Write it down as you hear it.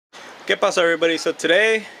¿Qué pasa, everybody? So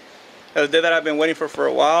today, the day that I've been waiting for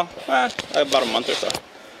a while, about a month or so.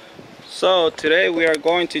 So today we are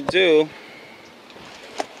going to do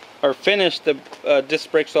or finish the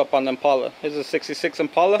disc brake swap on the Impala. This is a 66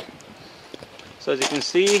 Impala. So as you can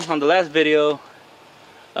see on the last video,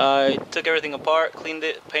 I took everything apart, cleaned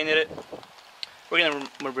it, painted it. We're gonna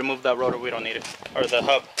remove that rotor, we don't need it, or the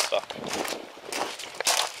hub. So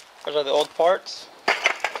those are the old parts.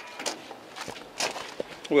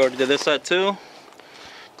 We already did this side too.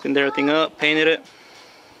 Cleaned everything up, painted it,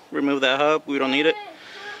 removed that hub, we don't need it.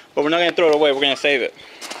 But we're not gonna throw it away, we're gonna save it.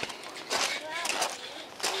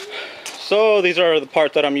 So these are the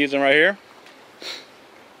parts that I'm using right here.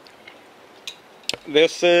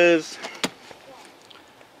 This is,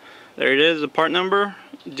 there it is, the part number,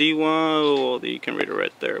 D1, oh, you can read it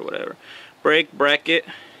right there, whatever. Brake bracket,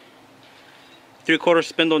 3/4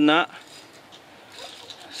 spindle nut,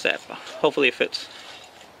 SAPA, hopefully it fits.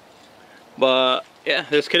 But yeah,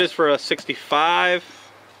 this kit is for a 65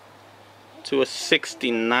 to a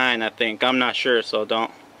 69, I think. I'm not sure, so don't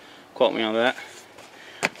quote me on that.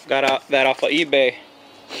 Got that off of eBay.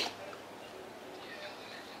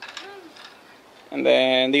 And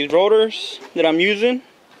then these rotors that I'm using,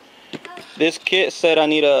 this kit said I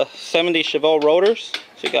need a 70 chevelle rotors.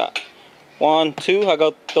 So you got 1, 2. I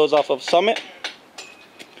got those off of Summit.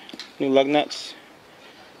 New lug nuts.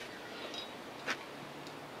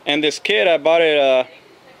 And this kit, I bought it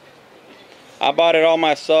all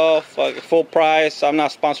myself, like full price. I'm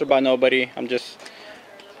not sponsored by nobody.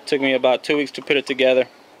 Took me about 2 weeks to put it together.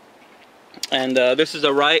 And this is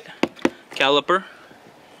the right caliper.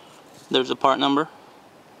 There's the part number.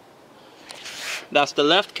 That's the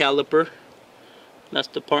left caliper. That's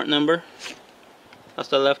the part number. That's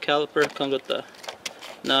the left caliper. Comes with the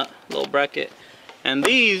nut, little bracket. And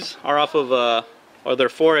these are off of or they're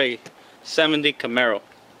for a 70 Camaro.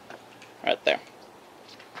 Right there.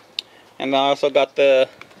 And I also got the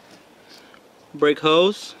brake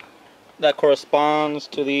hose that corresponds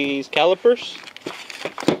to these calipers.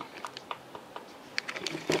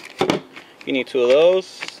 You need 2 of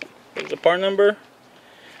those. There's the part number.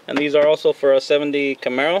 And these are also for a 70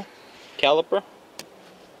 Camaro caliper.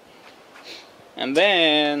 And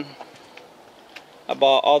then I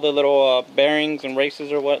bought all the little bearings and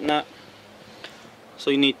races or whatnot.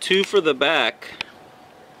 So you need 2 for the back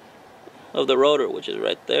of the rotor, which is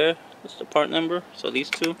right there. That's the part number, so these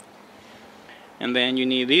 2. And then you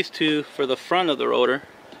need these 2 for the front of the rotor,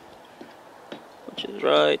 which is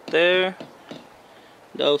right there.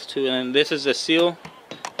 Those 2, and this is the seal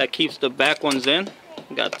that keeps the back ones in.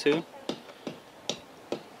 Got 2.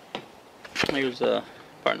 Here's the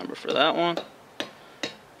part number for that one.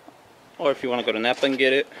 Or if you want to go to Napa and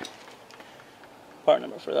get it, part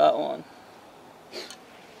number for that one.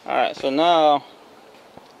 Alright, so now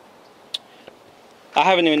I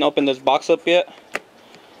haven't even opened this box up yet,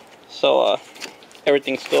 so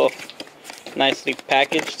everything's still nicely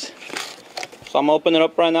packaged. So I'm opening it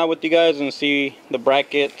up right now with you guys and see the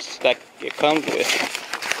brackets that it comes with.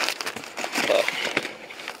 But,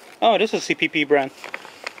 oh, this is a CPP brand.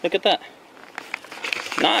 Look at that.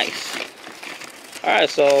 Nice. Alright,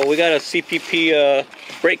 so we got a CPP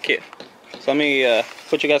brake kit. So let me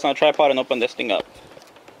put you guys on a tripod and open this thing up.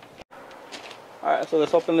 Alright, so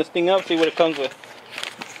let's open this thing up, see what it comes with.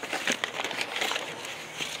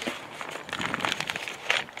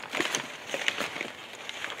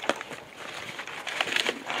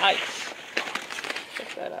 Nice.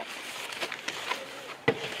 Check that out.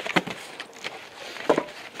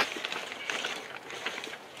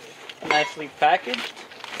 Nicely packaged.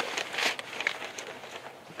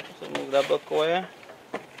 So move that book away.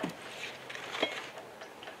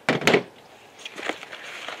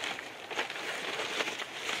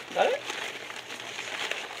 Got it?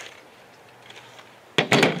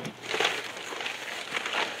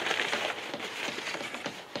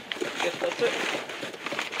 I guess that's it.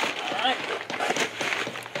 Alright.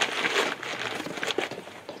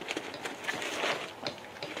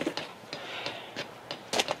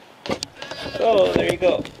 So there you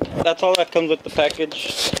go. That's all that comes with the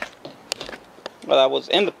package. Well, that was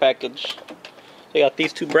in the package. You got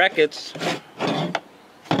these 2 brackets.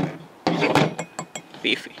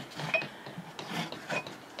 Beefy.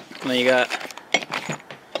 And then you got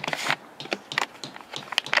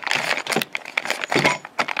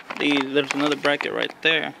there's another bracket right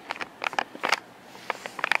there.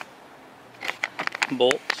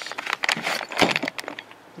 Bolts.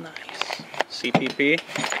 Nice. CPP.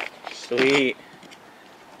 Sweet.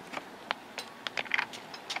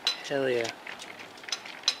 Hell yeah.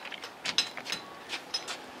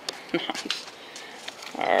 Nice.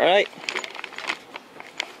 Alright.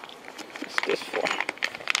 this for?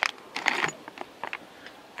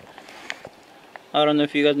 I don't know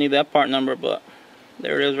if you guys need that part number, but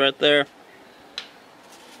there it is right there.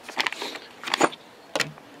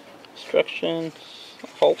 Instructions.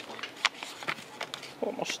 Hope.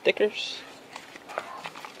 What more stickers?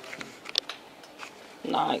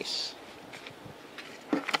 Nice.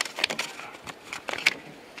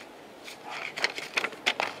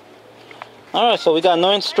 Alright, so we got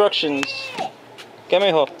no instructions. Get me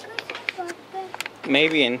hope.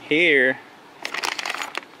 Maybe in here,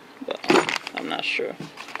 but I'm not sure.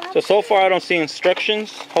 So far I don't see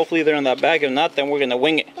instructions. Hopefully they're in that bag. If not, then we're gonna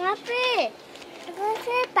wing it.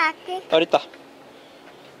 Ahorita.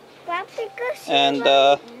 And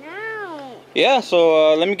yeah,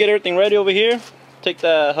 so let me get everything ready over here. Take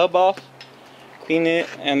the hub off, clean it,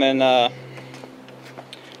 and then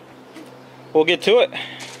we'll get to it.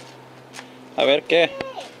 A ver qué.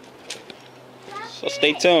 So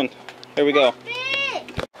stay tuned. Here we go.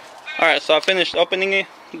 Alright, so I finished opening it,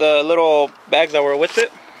 the little bags that were with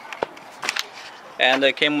it. And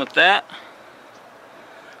it came with that.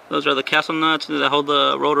 Those are the castle nuts that hold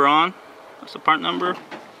the rotor on. That's the part number.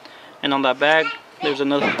 And on that bag, there's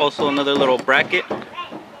also another little bracket.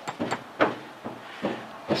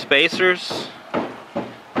 Spacers.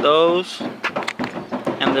 Those.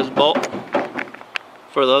 And this bolt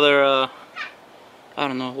for the other, I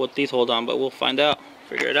don't know what these hold on, but we'll find out,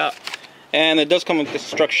 figure it out. And it does come with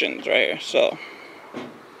instructions right here. So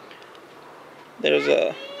there's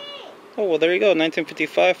a, oh well, there you go,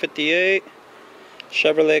 1955, 58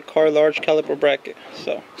 Chevrolet car large caliper bracket.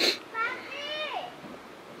 So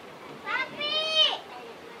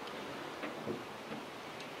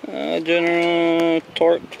general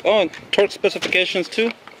torque, oh, torque specifications too.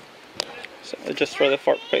 So just for the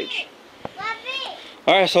FARC page.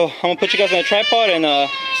 Alright, so I'm gonna put you guys on a tripod and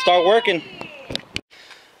start working.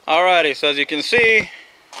 Alrighty, so as you can see,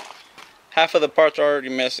 half of the parts are already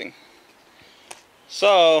missing.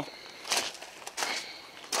 So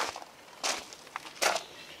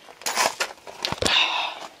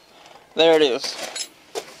there it is.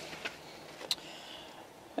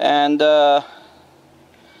 And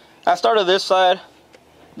I started this side,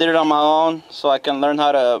 did it on my own so I can learn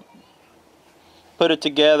how to put it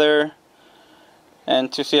together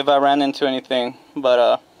and to see if I ran into anything.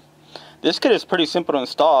 But this kit is pretty simple to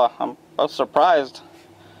install. I was surprised.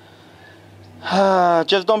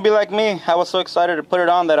 Just don't be like me. I was so excited to put it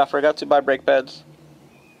on that I forgot to buy brake pads.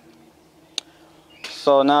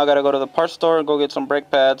 So now I gotta go to the parts store and go get some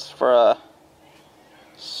brake pads for a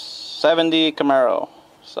 70 Camaro.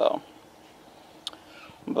 So,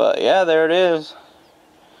 but yeah, there it is.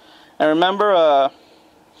 And remember,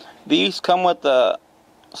 these come with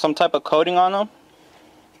some type of coating on them,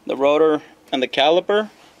 the rotor and the caliper,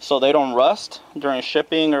 so they don't rust during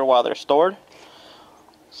shipping or while they're stored.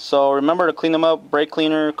 So remember to clean them up, brake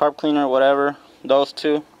cleaner, carb cleaner, whatever, those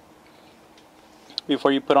two,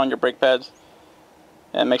 before you put on your brake pads,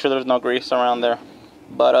 and make sure there's no grease around there.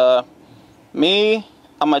 But I'm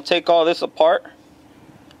gonna take all this apart,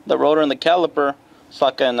 the rotor and the caliper, so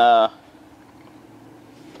I can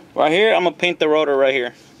right here I'm gonna paint the rotor right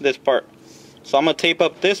here, this part. So I'm gonna tape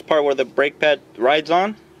up this part where the brake pad rides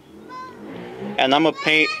on, and I'm gonna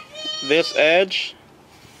paint this edge,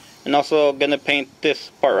 and also gonna paint this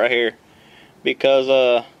part right here,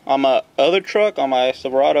 because on my other truck, on my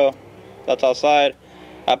Silverado that's outside,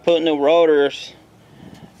 I put new rotors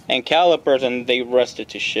and calipers and they rusted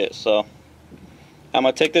to shit. So I'm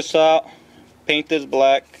gonna take this out, paint this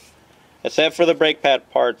black, except for the brake pad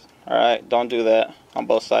parts. Alright, don't do that on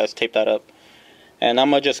both sides, tape that up. And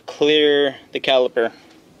I'm gonna just clear the caliper,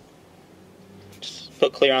 just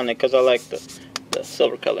put clear on it because I like the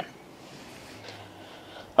silver color.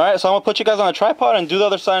 Alright, so I'm gonna put you guys on a tripod and do the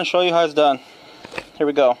other side and show you how it's done. Here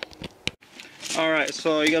we go. Alright,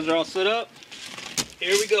 so you guys are all set up.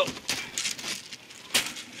 Here we go.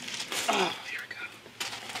 Oh, here we go.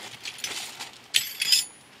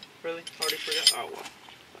 Really? Already forgot? Oh well.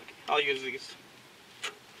 I'll use these.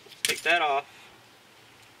 Take that off.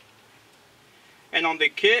 And on the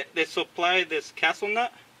kit, they supply this castle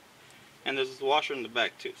nut, and there's this washer in the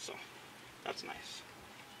back too, so that's nice.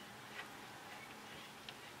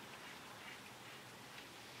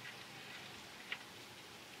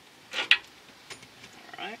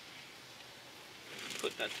 Alright.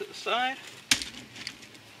 Put that to the side.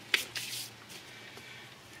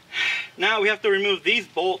 Now we have to remove these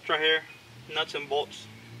bolts right here, nuts and bolts,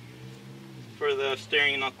 for the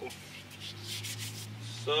steering knuckle.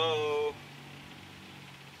 So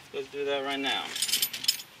let's do that right now.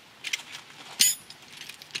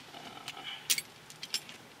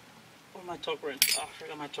 Where's my torque wrench? Oh, I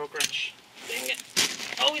forgot my torque wrench. Dang it.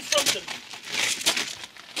 Always something.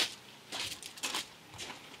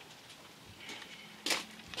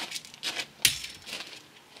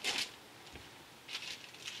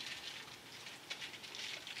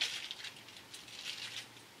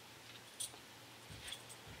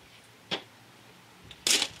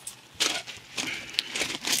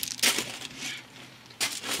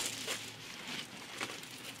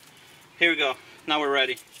 Here we go. Now we're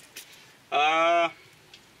ready.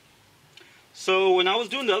 So when I was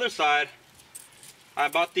doing the other side, I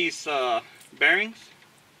bought these bearings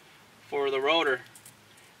for the rotor,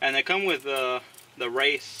 and they come with the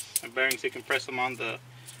race bearings. You can press them on the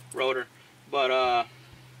rotor. But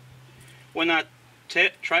when I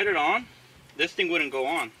tried it on, this thing wouldn't go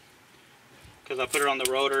on because I put it on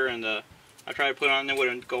the rotor, and I tried to put it on, and it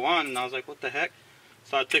wouldn't go on, and I was like, what the heck?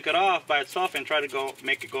 So I took it off by itself and tried to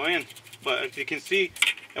make it go in. But as you can see,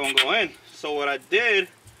 it won't go in. So what I did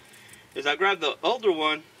is I grabbed the older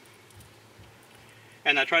one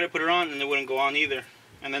and I tried to put it on, and it wouldn't go on either.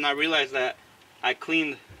 And then I realized that I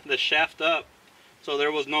cleaned the shaft up so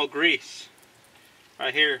there was no grease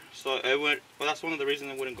right here. So it went, well, that's one of the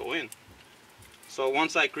reasons it wouldn't go in. So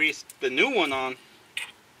once I greased the new one on,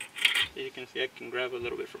 you can see I can grab a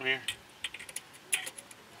little bit from here.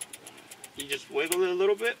 You just wiggle it a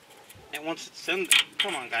little bit, and once it's in there,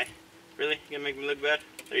 come on guy, really? You gonna make me look bad?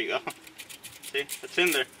 There you go. See, it's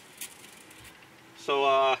in there.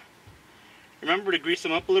 So remember to grease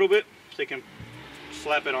them up a little bit so you can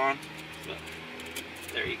slap it on. But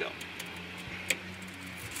there you go.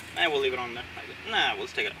 And we'll leave it on there. Nah, we'll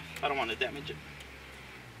just take it off. I don't want to damage it.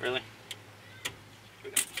 Really? Here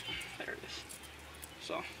we go. There it is.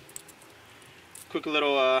 So, quick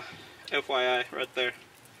little FYI right there.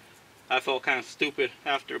 I felt kind of stupid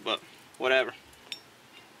after, but whatever.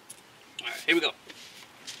 Alright, here we go.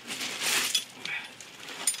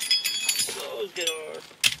 So let's get our...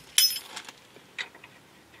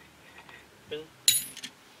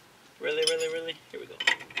 Really? Here we go.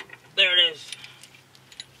 There it is.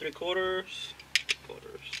 3/4.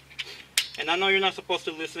 And I know you're not supposed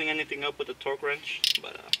to loosen anything up with a torque wrench,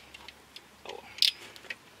 but oh well.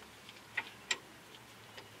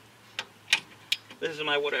 This is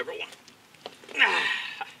my whatever one.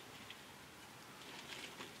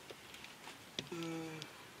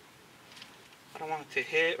 I don't want it to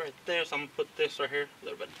hit right there, so I'm gonna put this right here a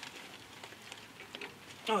little bit.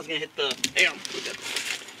 Oh, it's gonna hit the air.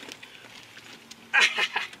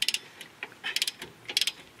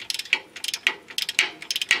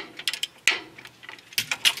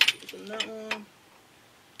 That one.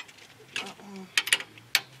 That one.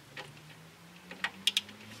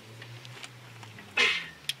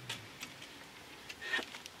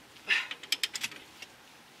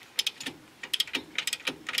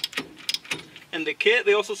 And the kit,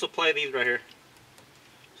 they also supply these right here.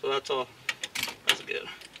 So that's all. That's good.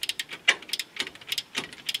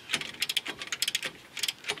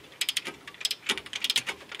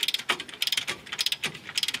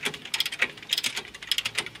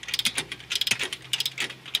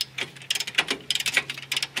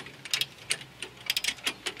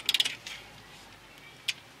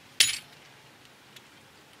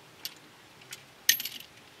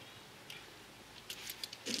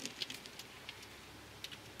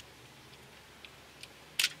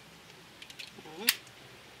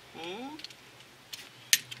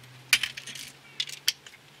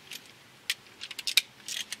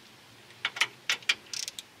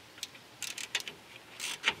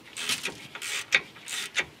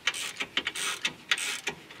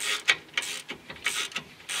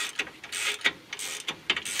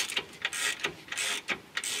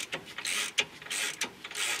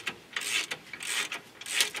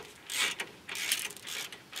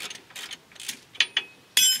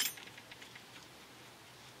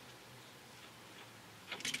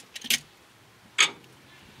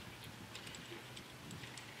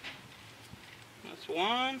 That's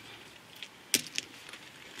one.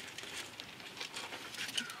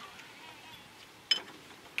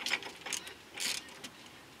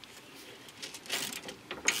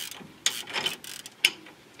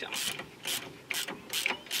 Come on.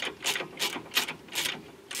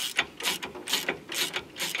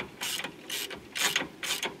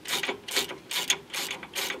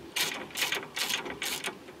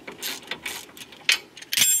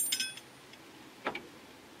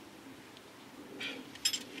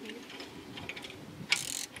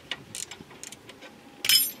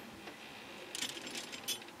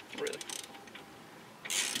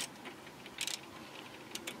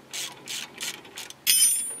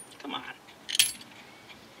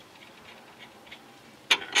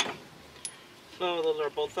 are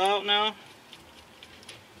both out now.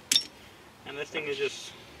 And this thing is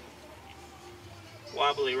just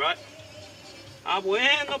wobbly, right? Ah,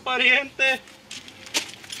 bueno, pariente.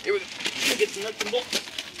 Here we go. Let me get some nuts and bolts.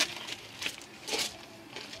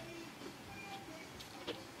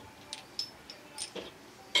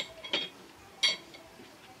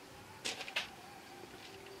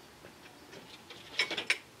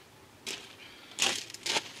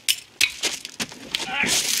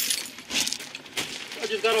 I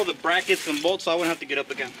just got all the brackets and bolts, so I wouldn't have to get up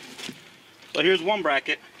again. So here's one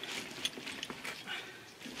bracket.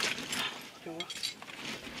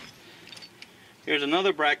 Here's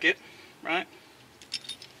another bracket, right?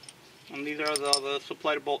 And these are all the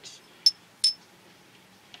supplied bolts.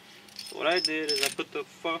 So what I did is I put the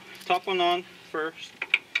top one on first,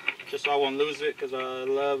 just so I won't lose it, because I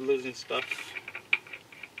love losing stuff.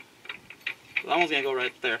 So that one's gonna go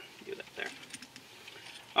right there. Do that there.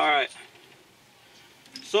 Alright.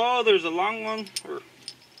 So there's a long one,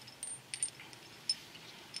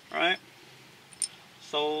 right?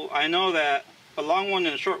 So I know that a long one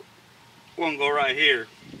and a short one go right here.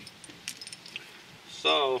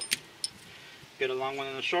 So get a long one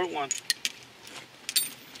and a short one.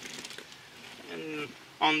 And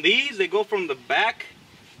on these, they go from the back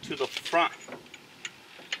to the front.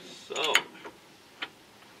 So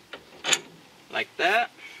like that.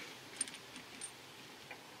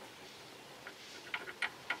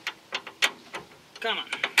 Come on.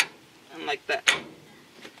 And like that.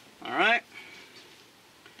 Alright.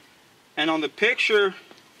 And on the picture,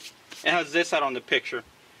 it has this out on the picture.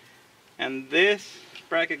 And this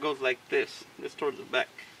bracket goes like this. This towards the back.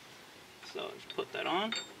 So let's put that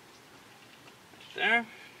on. Right there.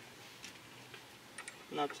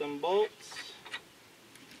 Nuts and bolts.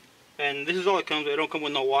 And this is all it comes with. It don't come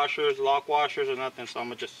with no washers, lock washers, or nothing. So I'm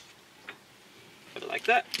going to just put it like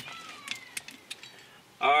that.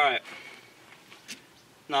 Alright.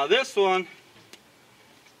 Now this one,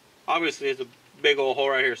 obviously is a big old hole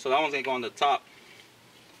right here. So that one's going to go on the top.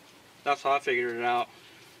 That's how I figured it out.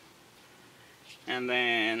 And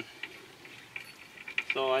then,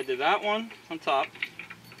 so I did that one on top.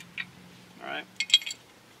 Alright.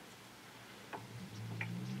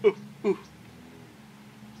 Ooh, ooh.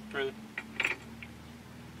 Really?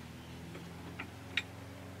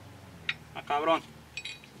 Ah, cabrón.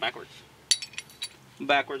 Backwards.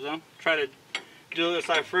 Backwards, huh? Try to do the other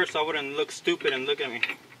side first so I wouldn't look stupid and look at me.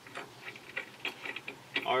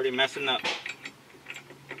 Already messing up.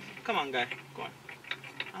 Come on, guy. Go on.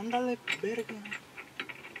 Andale, verga.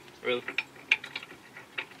 Really?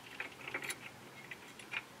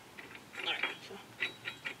 Alright,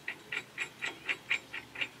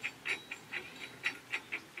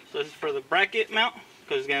 so this is for the bracket mount,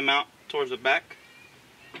 because it's going to mount towards the back.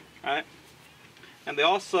 Alright? And they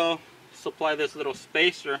also supply this little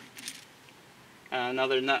spacer and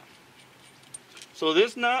another nut. So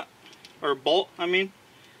this nut, or bolt, I mean,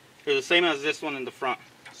 is the same as this one in the front.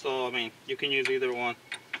 So, I mean, you can use either one.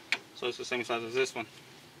 So it's the same size as this one.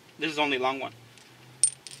 This is only long one.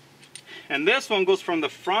 And this one goes from the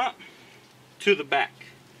front to the back.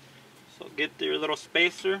 So get your little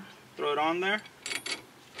spacer, throw it on there.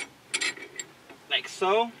 Like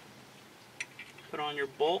so. Put on your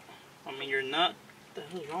bolt, I mean your nut. What the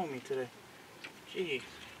hell's wrong with me today? Jeez.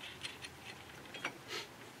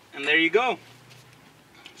 And there you go.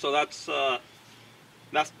 So that's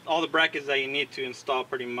all the brackets that you need to install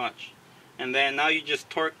pretty much. And then now you just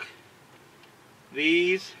torque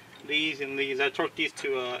these, and these. I torqued these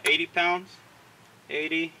to 80 pounds,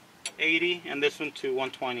 80, and this one to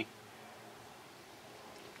 120.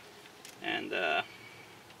 And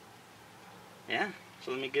yeah,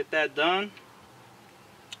 so let me get that done,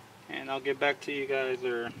 and I'll get back to you guys,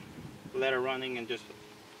 or let it running and just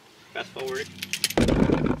fast forward it.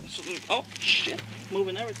 So, oh shit,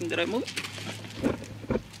 moving everything. Did I move it?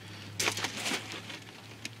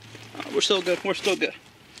 We're still good. We're still good.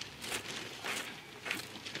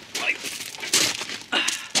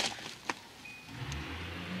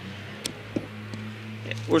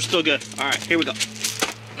 Yeah, we're still good. All right, here we go.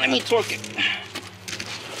 Let me torque it.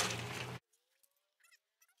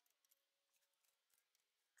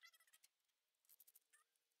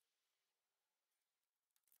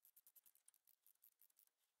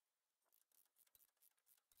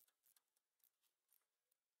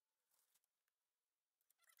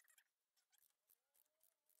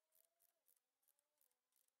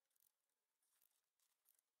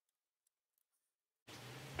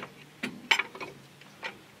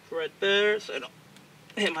 Right there, so I don't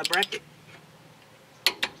hit my bracket.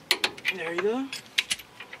 There you go.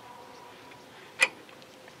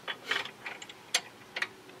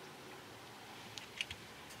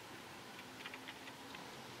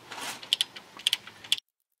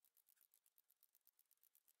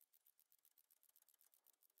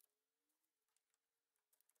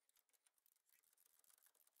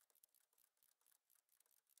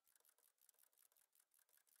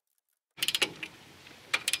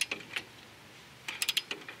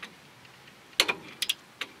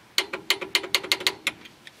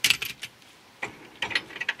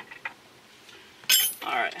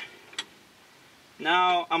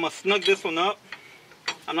 Now I'm gonna snug this one up.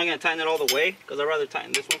 I'm not gonna tighten it all the way because I'd rather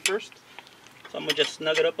tighten this one first. So I'm gonna just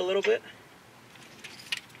snug it up a little bit.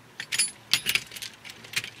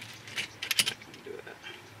 Do that.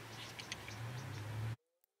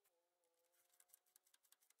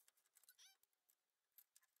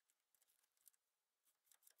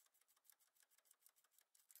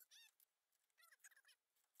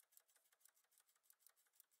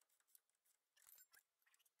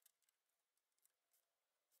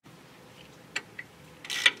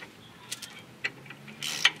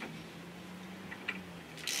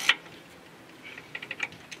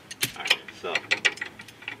 Alright, so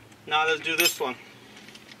now let's do this one.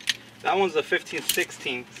 That one's a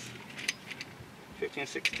 15/16.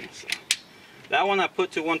 15/16. So that one I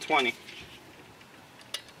put to 120.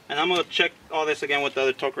 And I'm gonna check all this again with the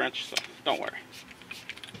other torque wrench, so don't worry.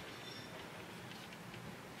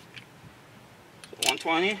 So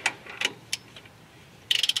 120.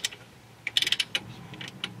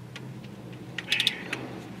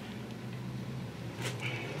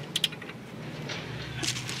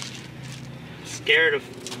 Scared of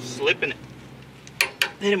slipping it.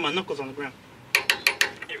 Hitting my knuckles on the ground.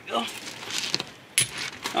 There we go.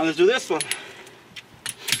 Now let's do this one.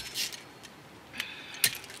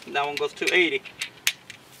 That one goes to 80.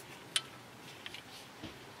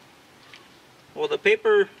 Well, the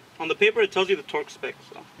paper, on the paper it tells you the torque spec,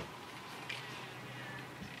 so.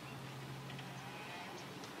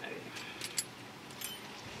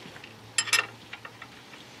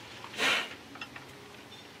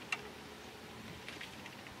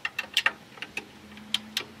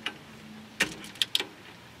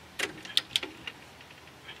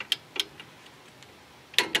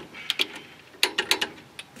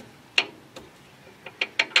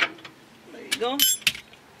 Go.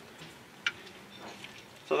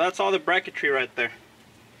 So that's all the bracketry right there.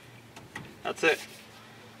 That's it.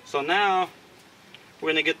 So now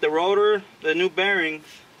we're gonna get the rotor, the new bearings,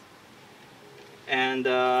 and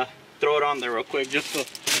throw it on there real quick. Just so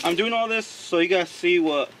I'm doing all this so you guys see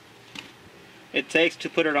what it takes to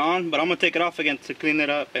put it on, but I'm gonna take it off again to clean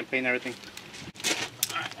it up and paint everything.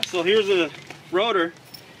 Alright, so here's the rotor,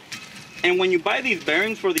 and when you buy these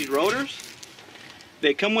bearings for these rotors,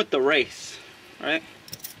 they come with the race. Right?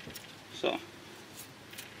 So,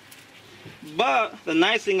 but the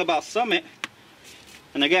nice thing about Summit,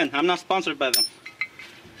 and again, I'm not sponsored by them,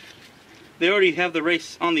 they already have the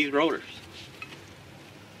race on these rotors.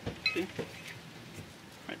 See?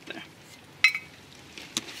 Right there.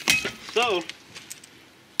 So,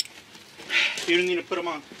 you don't need to put them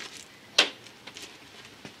on.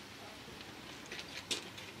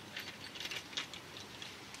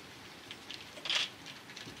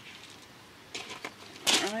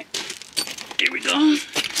 Alright, here we go.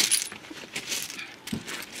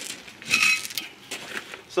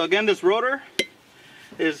 So again, this rotor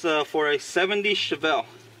is for a 70 Chevelle.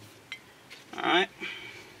 Alright.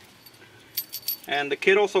 And the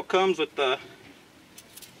kit also comes with the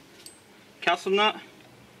castle nut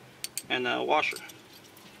and a washer.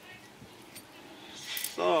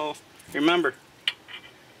 So remember,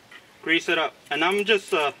 grease it up. And I'm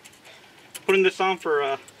just putting this on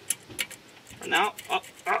for now.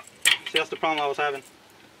 See, that's the problem I was having.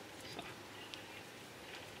 So.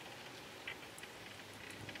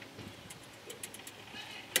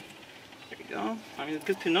 There we go. I mean, it's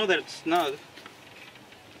good to know that it's snug.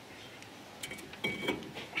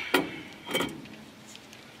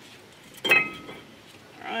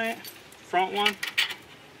 Alright, front one.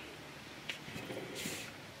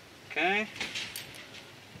 Okay.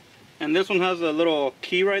 And this one has a little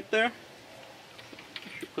key right there.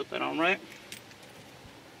 Should put that on right.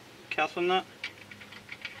 Castle nut.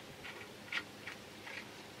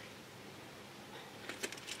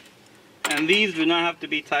 And these do not have to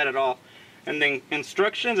be tight at all. And then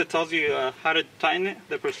instructions, it tells you how to tighten it,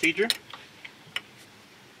 the procedure.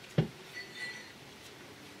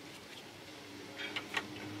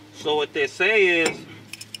 So what they say is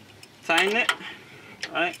tighten it,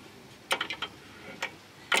 right?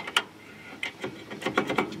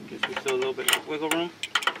 Gives you still a little bit of wiggle room.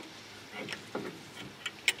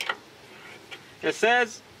 It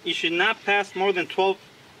says you should not pass more than 12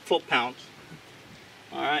 foot-pounds.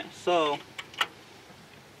 Alright, so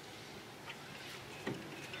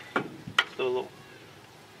still a little.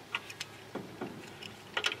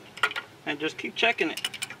 And just keep checking it.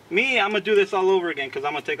 Me, I'm going to do this all over again because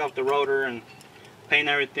I'm going to take off the rotor and paint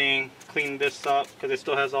everything, clean this up because it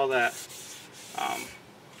still has all that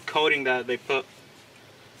coating that they put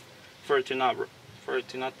for it to not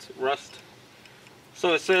rust.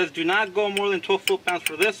 So it says do not go more than 12 foot-pounds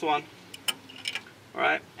for this one.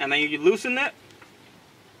 Alright, and then you loosen it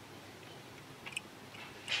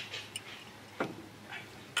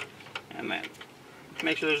And then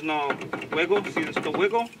make sure there's no wiggle. See, there's the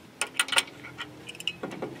wiggle.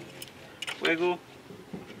 Wiggle.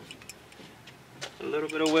 A little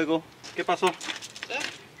bit of wiggle. ¿Qué pasó?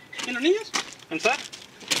 ¿Y los niños? Inside?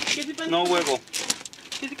 ¿Qué tipo de No wiggle.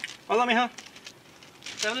 Hola, mija.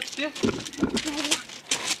 ¿Te habla tu tía?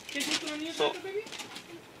 ¿Qué tipo de niños, So, baby?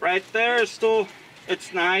 right there is still,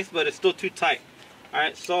 it's nice, but it's still too tight.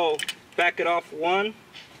 Alright, so back it off one.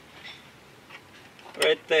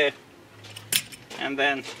 Right there. And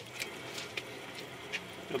then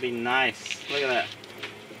it'll be nice. Look at that.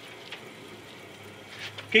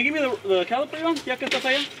 Can you give me the caliper on? Ya que estás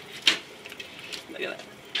allá? Look at that.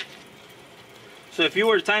 So if you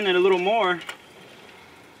were to tighten it a little more,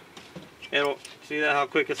 it'll, see that how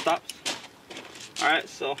quick it stops? Alright,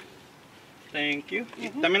 so thank you.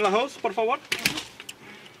 También la hose, por favor.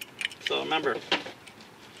 So remember,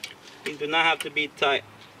 these do not have to be tight.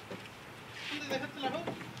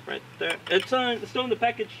 Right there. It's still in the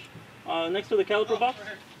package next to the caliper box.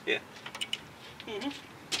 Yeah. Alright,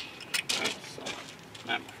 so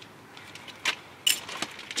remember.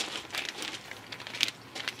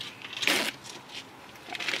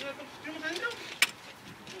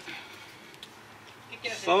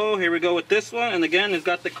 So here we go with this one, and again it's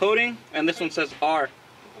got the coating, and this one says R.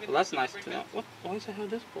 Well, that's nice to know. What? Why does it have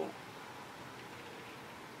this for?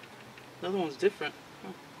 The other one's different.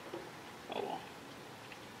 Huh. Oh well.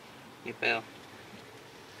 Chevelle.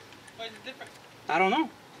 Why is it different? I don't know.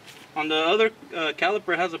 On the other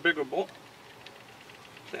caliper, it has a bigger bolt.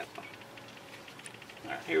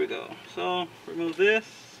 Alright, here we go. So remove this.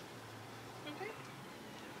 Okay.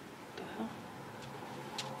 What the hell?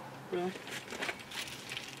 Really?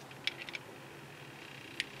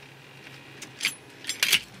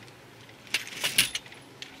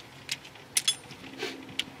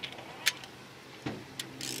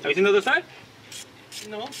 Have you seen the other side?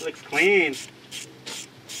 No. It looks clean.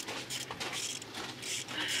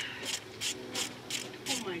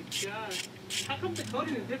 Oh my god. How come the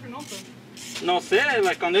coating is different also? No sé,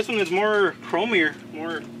 like on this one it's more chromier,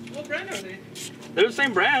 more. What brand are they? They're the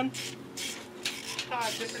same brand. Ah,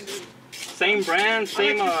 different dude. Same brand,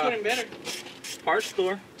 same I like this one better. parts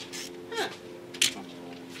store. Huh.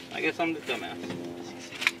 I guess I'm the dumbass.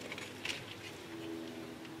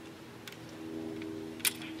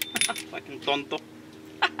 Fucking tonto.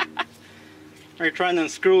 Are you trying to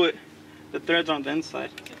unscrew it? The threads are on the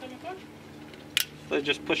inside. So they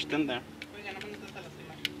just pushed in there.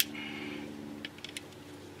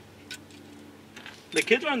 The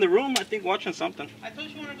kids are in the room, I think, watching something. I told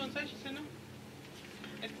you wanted to go inside, she said no.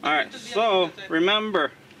 Alright, so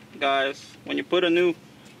remember, guys, when you put a new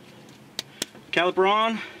caliper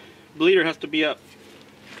on, bleeder has to be up.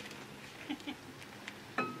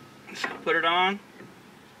 So put it on.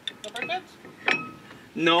 No brake pads?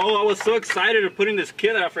 No, I was so excited of putting this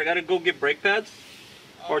kit that I forgot to go get brake pads.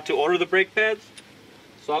 Or to order the brake pads.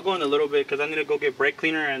 So I'll go in a little bit because I need to go get brake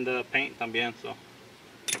cleaner and paint también. So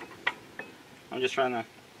I'm just trying to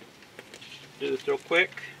do this real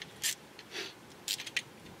quick.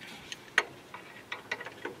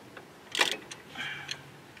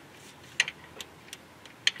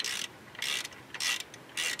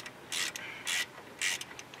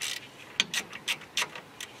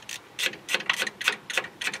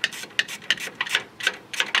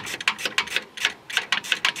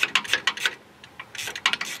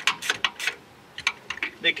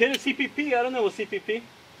 The kit is CPP. I don't know what CPP.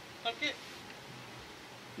 Okay.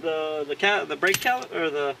 The brake or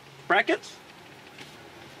the brackets.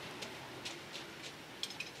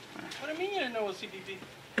 What do you mean you didn't know what CPP?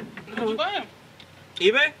 Where'd you buy them?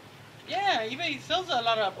 eBay? Yeah, eBay sells a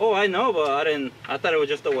lot of. Oh, I know, but I didn't. I thought it was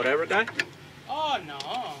just a whatever guy. Oh no,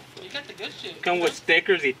 you got the good shit. Come with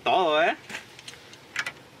stickers y todo, eh?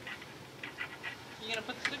 You gonna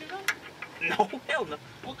put the stickers on? No, hell no.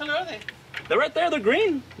 What color are they? They're right there. They're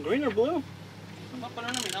green. Green or blue. I'm gonna put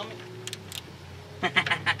on mi helmet.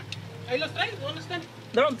 Ahí los traes, ¿dónde están?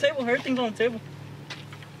 They're on the table. Everything's on the table.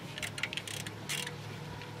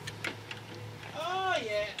 Oh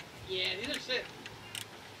yeah, yeah, these are sick.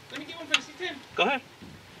 Let me get one for the C10. Go ahead.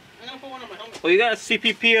 I'm gonna put one on my helmet. Well, you got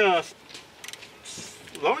CPP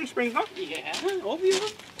lowering springs, huh? Yeah, obvio.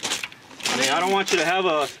 I mean, I don't want you to have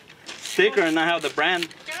a sticker and not have the brand.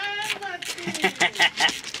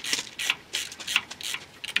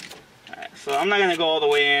 Alright, so I'm not gonna go all the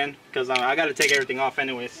way in because I got to take everything off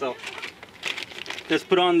anyway. So just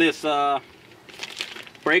put on this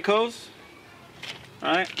brake hose.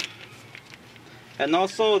 Alright, and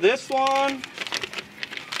also this one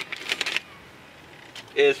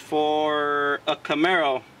is for a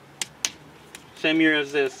Camaro, same year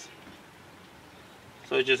as this.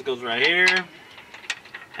 So it just goes right here.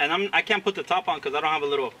 And I can't put the top on because I don't have a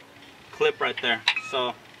little clip right there.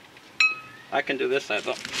 So I can do this side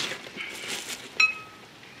though.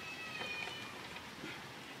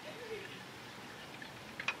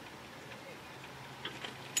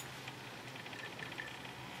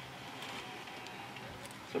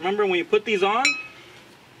 So remember, when you put these on,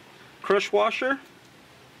 crush washer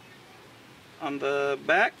on the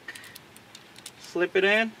back, slip it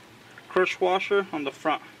in, crush washer on the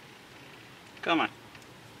front. Come on.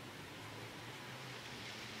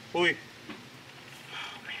 Oi.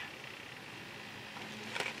 Oh man.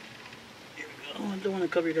 Here we go. Oh, I don't want to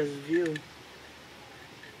cover your guys' view.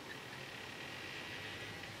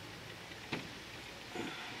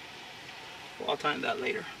 Well, I'll tighten that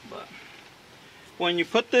later, but when you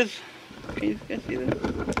put this, can you guys see this?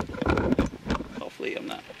 Hopefully I'm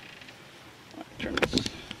not. Turn this.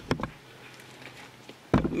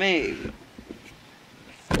 Maybe.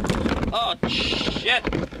 Oh shit!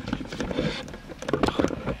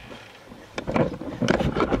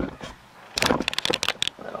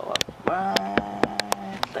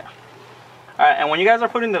 Alright, and when you guys are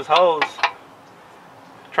putting this hose,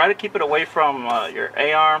 try to keep it away from your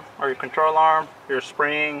A-arm or your control arm, your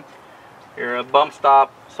spring, your bump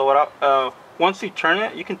stop. So what once you turn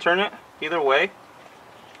it, you can turn it either way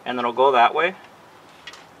and it'll go that way.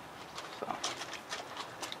 So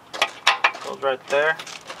goes right there.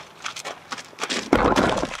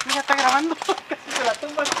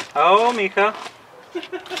 Oh, mija.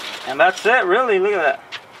 And that's it, really. Look at that.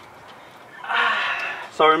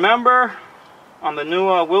 So remember, on the new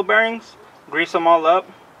wheel bearings, grease them all up.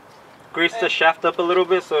 Grease the shaft up a little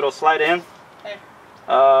bit so it'll slide in. Hey.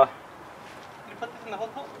 You put this in the whole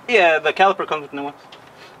hole? Yeah, the caliper comes with new ones.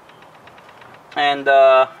 And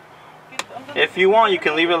if you want, you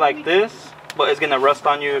can leave it like this, but it's gonna rust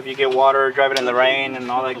on you if you get water, drive it in the rain,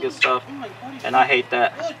 and all that good stuff. And I hate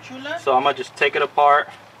that. So I'm gonna just take it apart,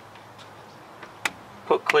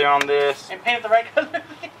 put clear on this, and paint it the right color.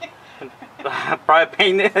 probably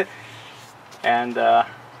paint it. And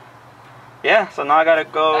yeah, so now I gotta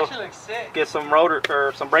go get some rotor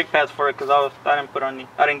or some brake pads for it because I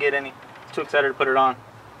didn't get any. Too excited to put it on.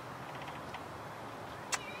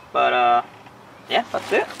 But yeah,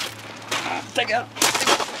 that's it. Take it out.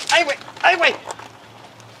 Ay, wait.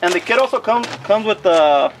 And the kit also comes with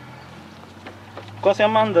the ¿cómo se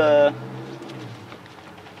llaman?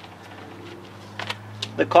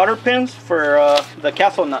 The cotter pins for the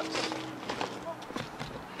castle nuts.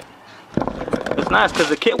 It's nice because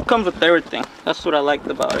the kit comes with everything. That's what I liked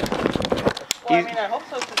about it. Well, I mean, I hope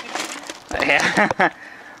so. Yeah.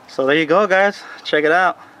 So there you go, guys. Check it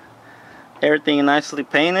out. Everything nicely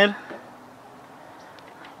painted.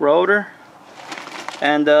 Rotor.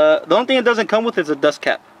 And the only thing it doesn't come with is a dust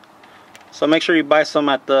cap. So make sure you buy some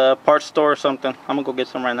at the parts store or something. I'm gonna go get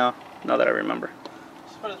some right now that I remember.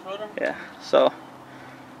 Just for this rotor? Yeah. So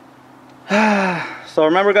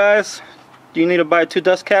remember, guys, you need to buy 2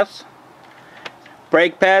 dust caps.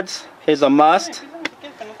 Brake pads is a must.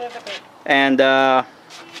 And I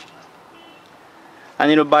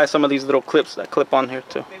need to buy some of these little clips that clip on here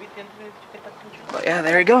too. But yeah,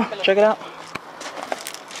 there you go. Check it out.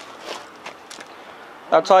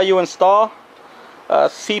 That's how you install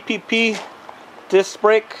CPP disc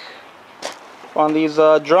brake on these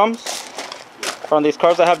drums, on these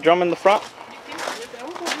cars that have drum in the front.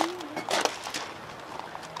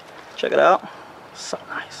 Check it out. So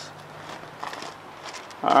nice.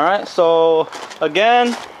 Alright, so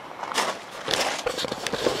again,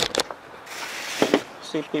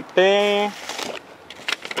 CPP.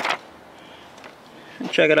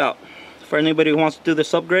 Check it out. For anybody who wants to do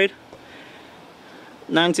this upgrade,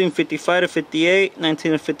 1955 to 58,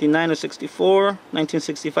 1959 to 64,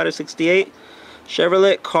 1965 to 68,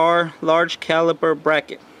 Chevrolet car large caliper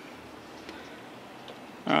bracket.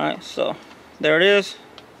 Alright, so there it is.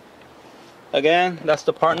 Again, that's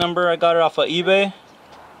the part number. I got it off of eBay.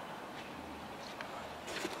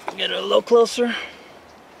 Get it a little closer.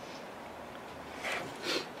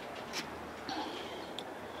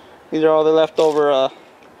 These are all the leftover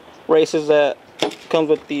races that comes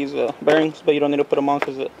with these bearings, but you don't need to put them on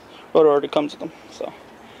because the rotor already comes with them. So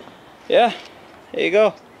yeah, there you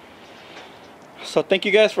go. So thank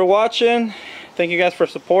you guys for watching. Thank you guys for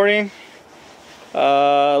supporting.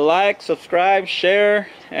 Like, subscribe, share,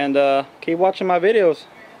 and keep watching my videos.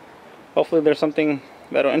 Hopefully there's something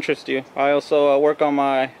that'll interest you. I also work on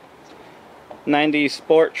my 90s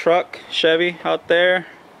sport truck Chevy out there,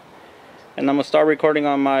 and I'm gonna start recording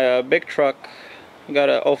on my big truck. I got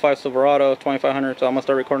a 05 Silverado 2500, so I'm gonna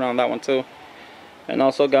start recording on that one too. And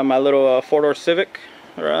also got my little 4-door Civic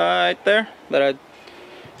right there that I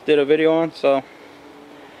did a video on. So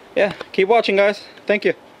yeah, keep watching guys. Thank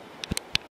you.